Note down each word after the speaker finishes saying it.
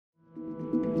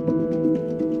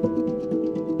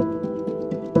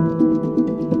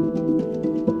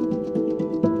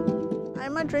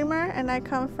I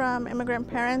come from immigrant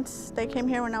parents. They came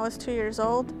here when I was 2 years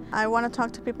old. I want to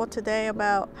talk to people today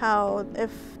about how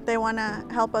if they want to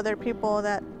help other people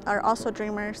that are also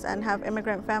dreamers and have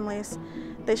immigrant families,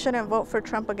 they shouldn't vote for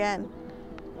Trump again.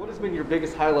 What has been your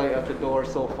biggest highlight of the door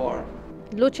so far?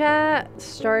 Lucha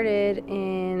started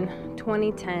in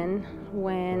 2010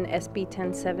 when SB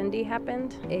 1070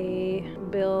 happened, a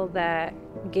bill that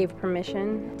gave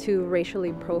permission to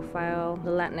racially profile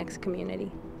the Latinx community.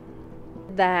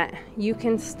 That you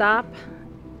can stop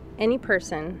any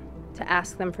person to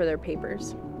ask them for their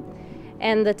papers.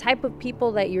 And the type of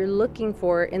people that you're looking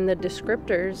for in the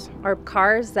descriptors are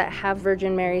cars that have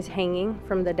Virgin Marys hanging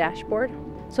from the dashboard.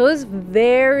 So it was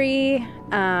very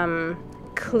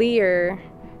clear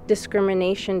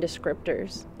discrimination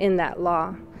descriptors in that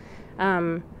law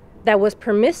that was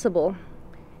permissible,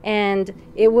 and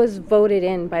it was voted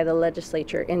in by the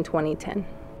legislature in 2010.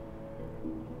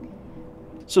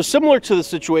 So similar to the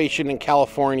situation in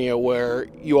California where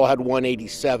you all had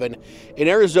 187, in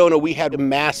Arizona we had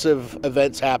massive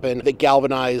events happen that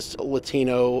galvanized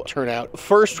Latino turnout.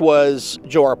 First was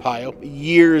Joe Arpaio,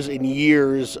 years and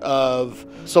years of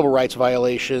civil rights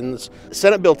violations.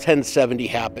 Senate Bill 1070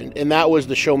 happened, and that was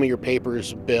the Show Me Your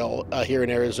Papers bill here in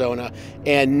Arizona.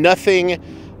 And nothing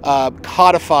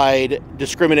codified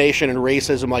discrimination and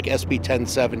racism like SB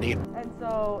 1070. And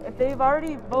so if they've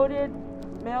already voted,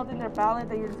 mailed in their ballot,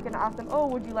 that you're just going to ask them, oh,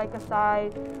 would you like a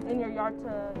sign in your yard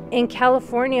to... In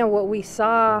California, what we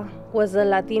saw was the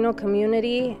Latino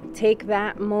community take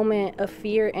that moment of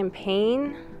fear and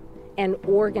pain and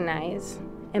organize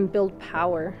and build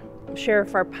power.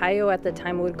 Sheriff Arpaio at the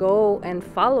time would go and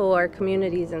follow our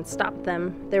communities and stop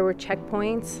them. There were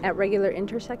checkpoints at regular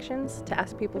intersections to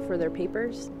ask people for their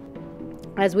papers.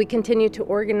 As we continued to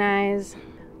organize,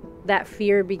 that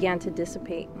fear began to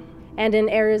dissipate. And in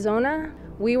Arizona,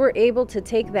 we were able to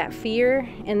take that fear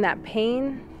and that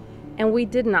pain, and we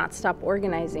did not stop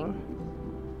organizing.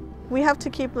 We have to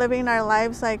keep living our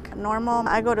lives like normal.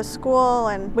 I go to school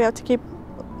and we have to keep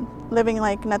living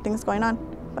like nothing's going on.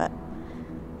 But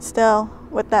still,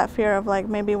 with that fear of like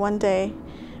maybe one day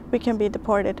we can be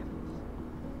deported.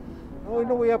 Hoy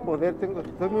no voy a poder,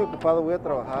 estoy muy ocupado, voy a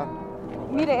trabajar.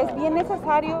 Mire, es bien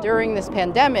necesario. During this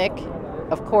pandemic,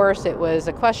 of course, it was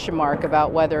a question mark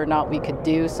about whether or not we could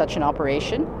do such an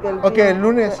operation. Okay, el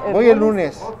lunes, voy el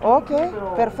lunes. Okay,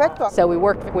 perfecto. So we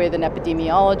worked with an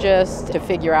epidemiologist to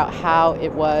figure out how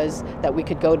it was that we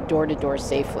could go door to door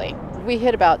safely. We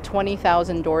hit about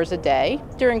 20,000 doors a day.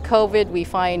 During COVID, we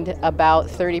find about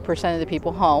 30% of the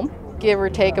people home, give or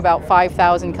take about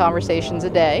 5,000 conversations a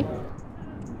day.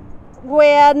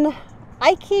 When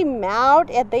I came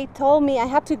out and they told me I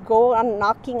had to go on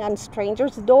knocking on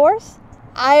strangers' doors,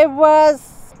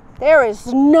 there is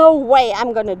no way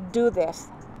I'm gonna do this.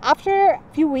 After a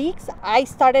few weeks, I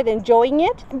started enjoying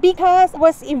it because it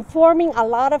was informing a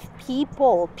lot of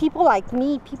people like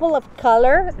me, people of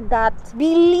color that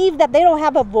believe that they don't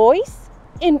have a voice,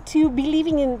 into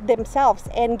believing in themselves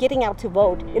and getting out to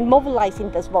vote and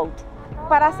mobilizing this vote.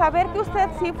 Para saber que usted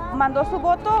sí mandó su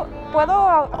voto,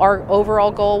 puedo... Our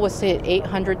overall goal was to hit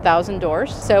 800,000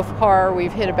 doors. So far,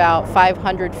 we've hit about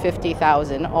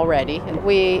 550,000 already. And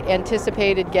we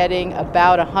anticipated getting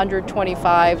about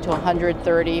 125 to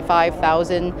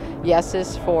 135,000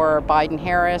 yeses for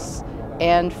Biden-Harris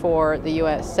and for the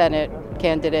U.S. Senate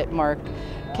candidate Mark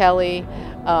Kelly.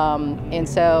 And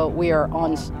so we are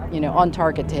on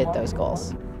target to hit those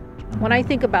goals. When I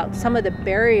think about some of the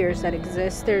barriers that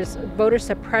exist, there's voter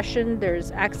suppression,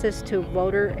 there's access to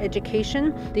voter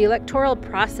education. The electoral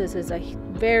process is a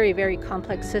very, very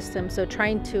complex system, so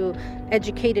trying to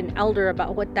educate an elder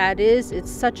about what that is, it's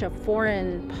such a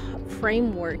foreign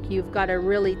framework. You've got to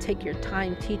really take your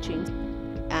time teaching.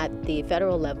 At the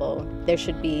federal level, there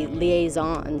should be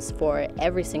liaisons for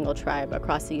every single tribe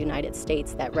across the United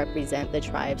States that represent the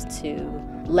tribes to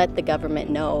let the government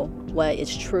know what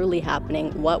is truly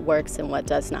happening, what works and what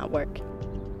does not work.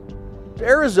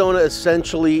 Arizona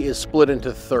essentially is split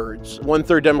into thirds.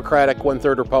 1/3 Democratic,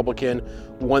 1/3 Republican,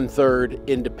 1/3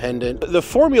 independent. The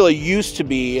formula used to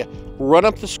be run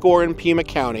up the score in Pima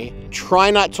County,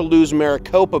 try not to lose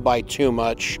Maricopa by too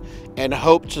much, and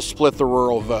hope to split the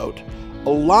rural vote. A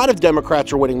lot of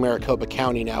Democrats are winning Maricopa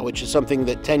County now, which is something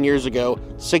that 10 years ago,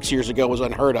 6 years ago was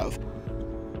unheard of.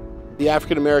 The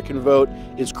African American vote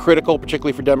is critical,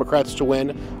 particularly for Democrats to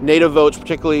win. Native votes,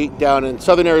 particularly down in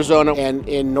southern Arizona and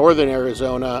in northern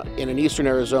Arizona and in eastern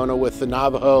Arizona with the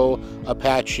Navajo,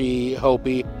 Apache,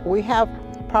 Hopi. We have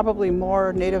probably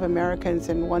more Native Americans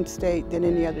in one state than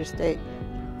any other state.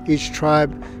 Each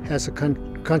tribe has a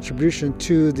contribution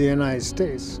to the United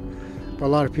States. But a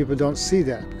lot of people don't see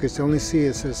that because they only see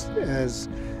us as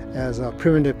as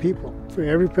primitive people. For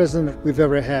every president we've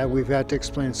ever had, we've had to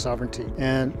explain sovereignty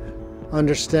and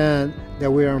understand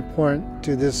that we are important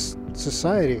to this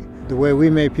society. The way we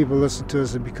made people listen to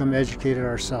us and become educated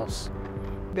ourselves.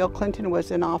 Bill Clinton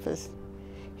was in office.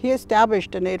 He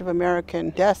established a Native American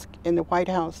desk in the White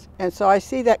House. And so I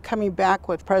see that coming back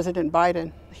with President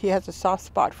Biden. He has a soft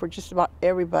spot for just about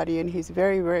everybody, and he's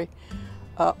very, very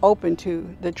open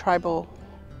to the tribal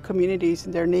communities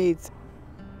and their needs.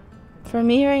 For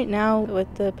me right now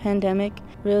with the pandemic,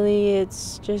 really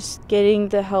it's just getting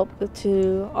the help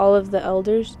to all of the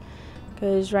elders,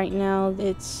 because right now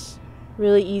it's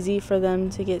really easy for them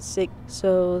to get sick,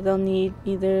 so they'll need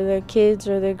either their kids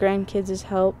or their grandkids'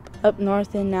 help. Up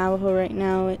north in Navajo right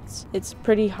now, it's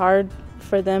pretty hard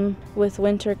for them with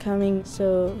winter coming,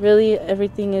 so really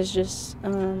everything is just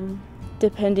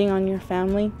depending on your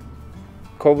family.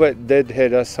 COVID did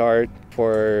hit us hard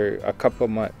for a couple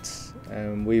months,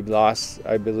 and we've lost,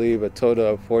 I believe, a total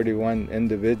of 41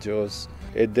 individuals.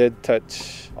 It did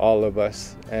touch all of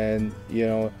us, and you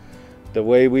know, the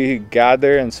way we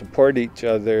gather and support each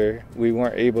other, we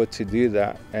weren't able to do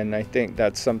that. And I think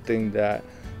that's something that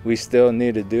we still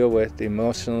need to deal with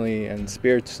emotionally and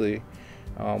spiritually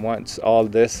once all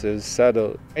this is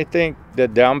settled. I think the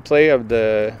downplay of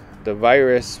the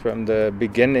virus from the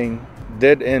beginning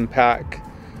did impact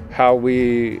how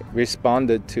we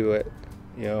responded to it.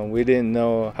 You know, we didn't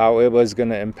know how it was going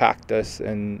to impact us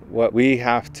and what we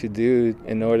have to do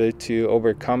in order to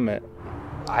overcome it.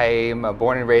 I'm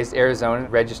born and raised Arizona,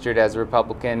 registered as a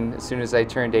Republican as soon as I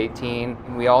turned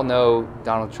 18. We all know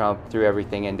Donald Trump threw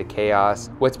everything into chaos.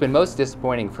 What's been most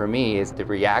disappointing for me is the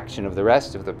reaction of the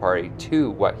rest of the party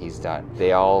to what he's done.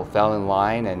 They all fell in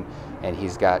line, and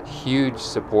he's got huge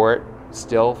support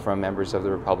still from members of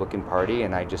the Republican Party,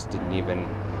 and I just didn't even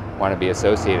want to be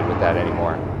associated with that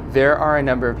anymore. There are a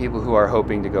number of people who are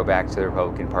hoping to go back to the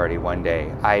Republican Party one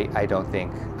day. I don't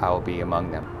think I'll be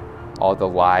among them. All the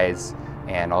lies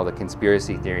and all the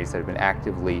conspiracy theories that have been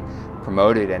actively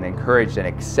promoted and encouraged and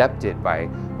accepted by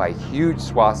huge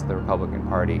swaths of the Republican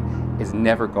Party is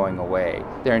never going away.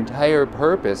 Their entire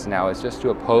purpose now is just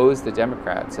to oppose the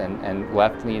Democrats and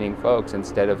left-leaning folks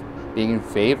instead of being in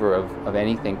favor of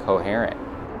anything coherent.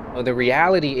 Well, the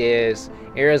reality is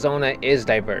Arizona is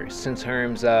diverse in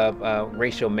terms of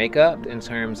racial makeup, in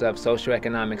terms of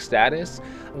socioeconomic status,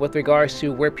 with regards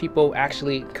to where people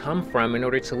actually come from in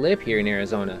order to live here in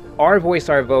Arizona. Our Voice,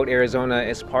 Our Vote Arizona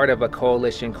is part of a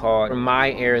coalition called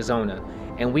My Arizona,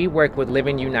 and we work with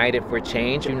Living United for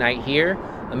Change, Unite Here,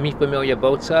 Mi Familia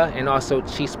Vota, and also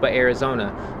Chispa,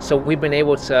 Arizona. So we've been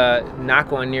able to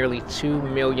knock on nearly 2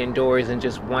 million doors in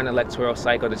just one electoral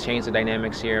cycle to change the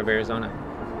dynamics here of Arizona.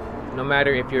 No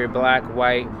matter if you're black,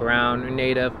 white, brown, or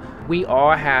native, we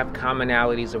all have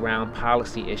commonalities around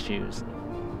policy issues.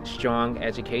 Strong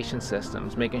education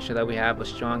systems, making sure that we have a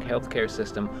strong healthcare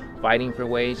system, fighting for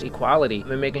wage equality,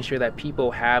 and making sure that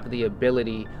people have the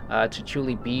ability to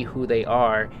truly be who they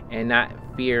are and not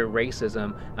fear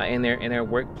racism in their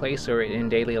workplace or in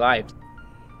daily life.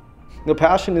 The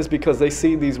passion is because they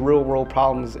see these real world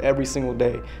problems every single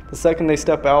day. The second they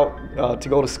step out to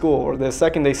go to school, or the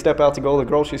second they step out to go to the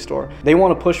grocery store, they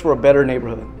want to push for a better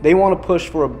neighborhood. They want to push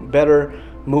for a better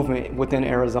movement within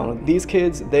Arizona. These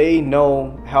kids, they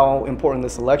know how important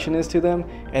this election is to them,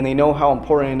 and they know how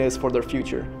important it is for their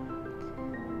future.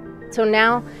 So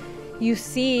now you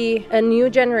see a new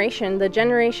generation, the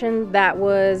generation that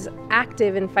was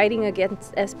active in fighting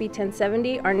against SB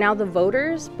 1070 are now the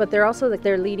voters, but they're also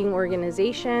their leading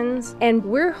organizations. And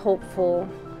we're hopeful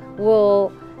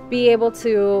we'll be able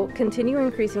to continue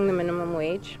increasing the minimum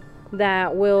wage,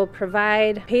 that will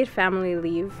provide paid family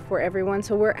leave for everyone.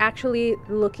 So we're actually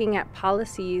looking at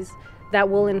policies that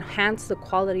will enhance the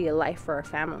quality of life for our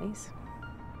families.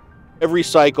 Every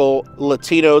cycle,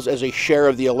 Latinos as a share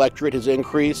of the electorate has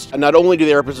increased. And not only do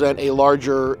they represent a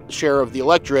larger share of the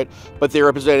electorate, but they're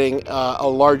representing a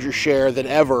larger share than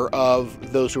ever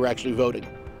of those who are actually voting.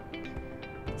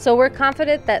 So we're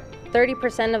confident that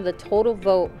 30% of the total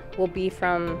vote will be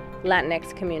from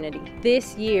Latinx community.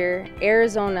 This year,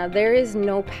 Arizona, there is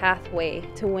no pathway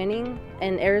to winning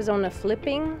and Arizona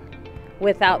flipping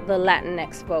without the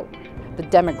Latinx vote. The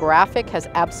demographic has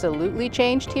absolutely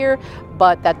changed here,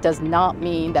 but that does not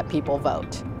mean that people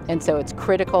vote. And so it's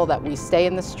critical that we stay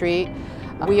in the street.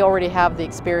 We already have the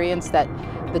experience that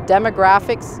the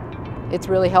demographics, it's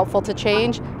really helpful to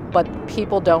change, but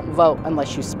people don't vote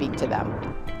unless you speak to them.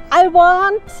 I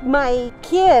want my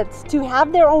kids to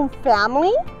have their own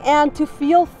family and to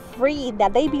feel free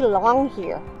that they belong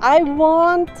here. I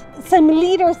want some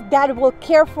leaders that will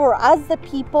care for us, the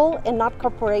people, and not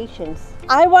corporations.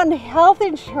 I want health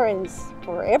insurance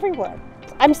for everyone.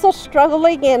 I'm still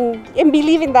struggling in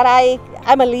believing that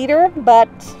I'm a leader, but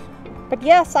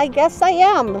yes, I guess I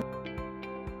am.